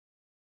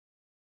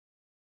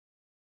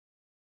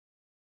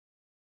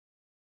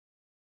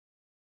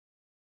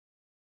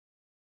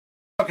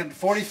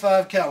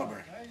.45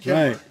 caliber.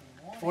 Right.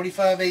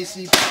 45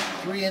 AC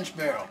 3-inch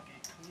barrel.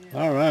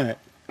 All right.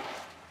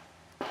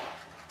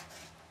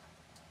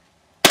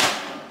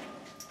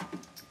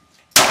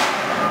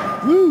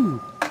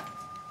 Woo!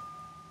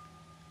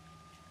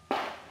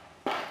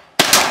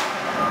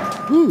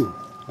 Woo!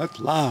 That's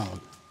loud.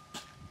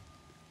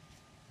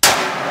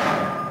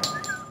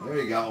 There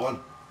you got one.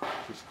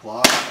 Just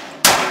clock.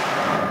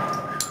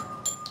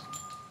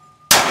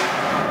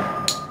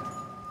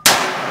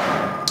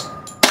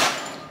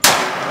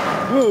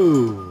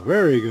 Woo!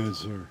 Very good,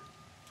 sir.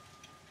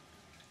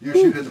 You were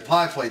shooting at the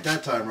pie plate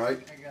that time, right?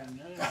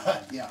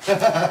 Yeah.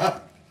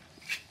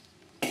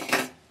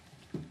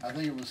 I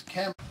think it was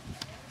Cam.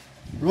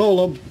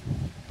 Roll them.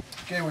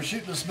 Okay, we're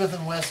shooting a Smith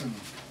 & Wesson.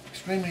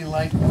 Extremely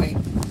lightweight,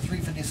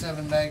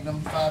 .357 Magnum,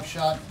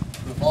 5-shot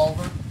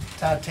revolver,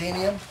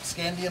 titanium,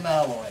 scandium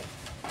alloy.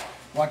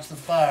 Watch the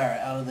fire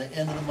out of the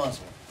end of the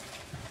muzzle.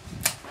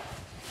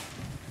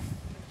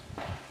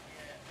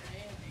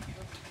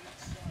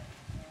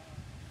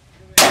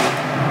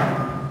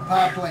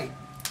 Pie plate.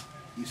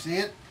 You see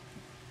it?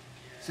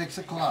 6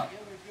 o'clock.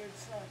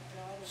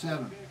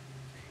 7.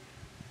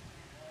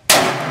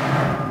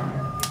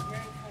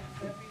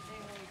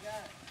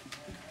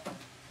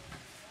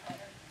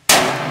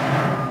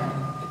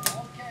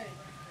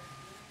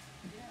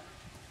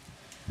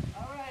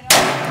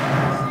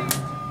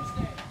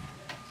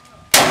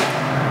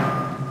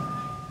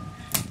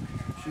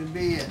 Should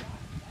be it.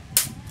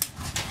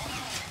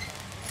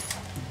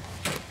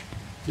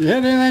 You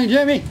hit anything,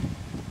 Jimmy?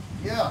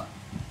 Yeah,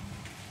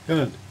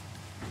 Good.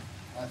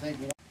 I think.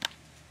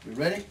 We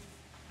ready?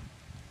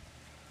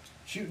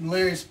 Shooting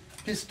Larry's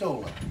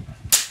Pistola.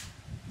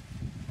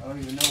 I don't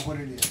even know what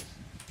it is.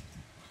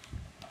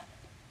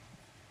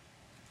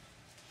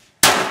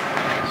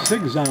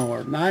 Sig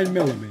Sauer,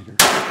 9mm.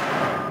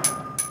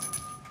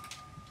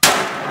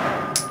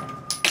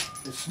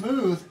 It's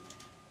smooth.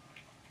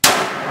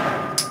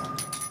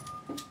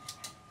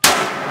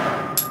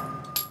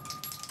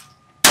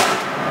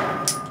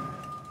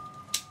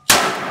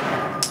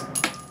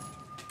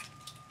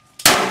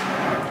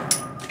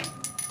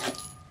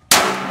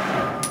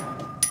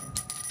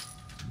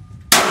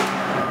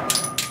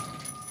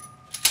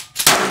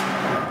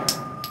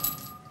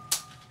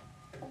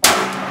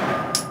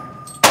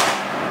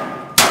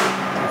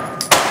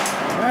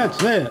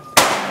 That's it.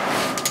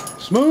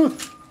 Smooth?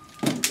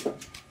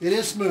 It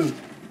is smooth.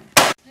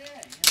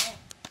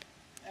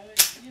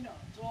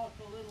 Talk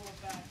a little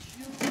about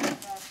you,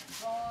 about the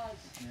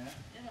cause,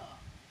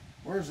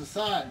 Where's the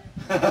sign?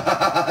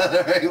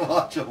 There ain't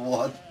much of one.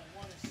 want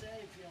to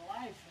save your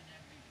life and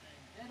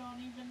everything. They don't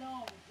even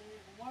know.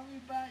 Worry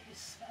about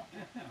yourself.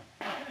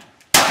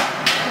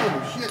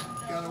 Oh shit,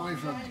 got away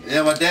from me.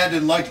 Yeah, my dad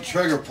didn't like the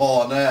trigger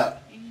pull on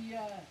that. He,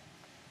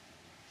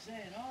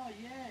 saying, oh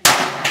yeah. He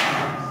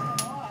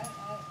said, oh,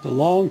 The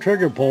long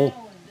trigger pull.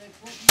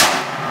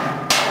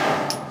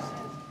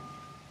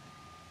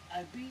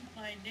 I beat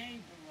my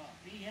neighbor up.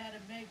 He had to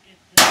make it.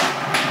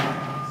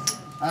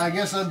 I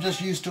guess I'm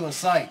just used to a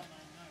sight.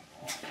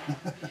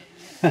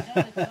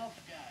 Another tough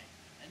guy.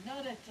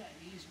 Another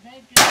he's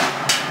making beat the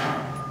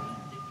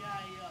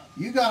guy up.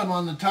 You got him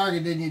on the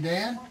target, didn't you,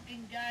 Dan?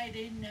 Fucking guy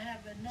didn't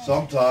have enough.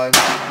 Sometimes.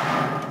 in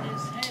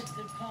his head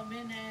to come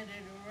in at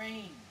a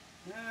range.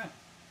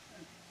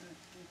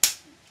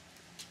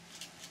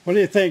 What do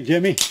you think,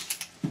 Jimmy?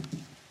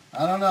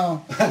 I don't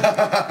know.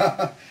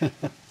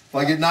 If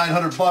I get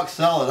 $900,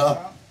 sell it,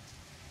 huh?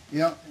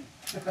 Yep.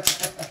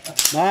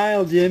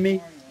 Smile,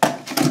 Jimmy.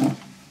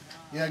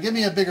 Yeah, give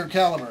me a bigger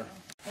caliber.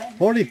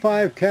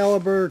 45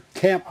 caliber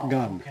camp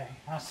gun. Okay,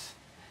 that's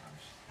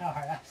all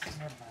right. That's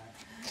never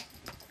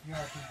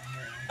mind.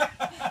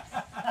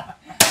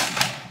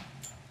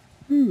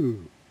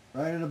 Ooh.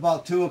 Right at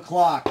about 2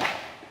 o'clock.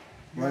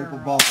 Right up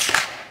above.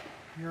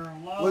 You're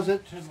low. Was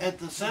it to at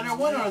the center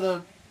one or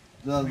the...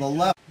 The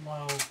left.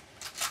 low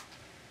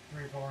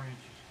 3 or 4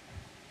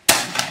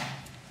 inches?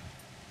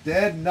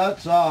 Dead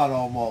nuts on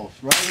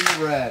almost. Right in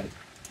the red.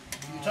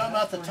 You talking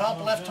about the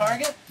top left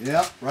target?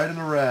 Yep, right in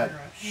the red.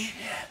 Shit.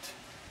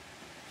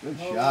 Good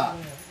Low shot.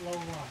 lip, low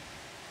right.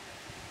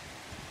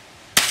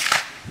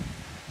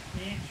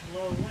 Inch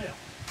low lip.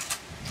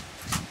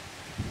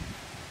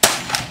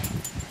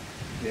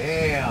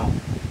 Damn.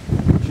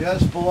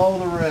 Just below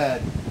the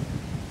red.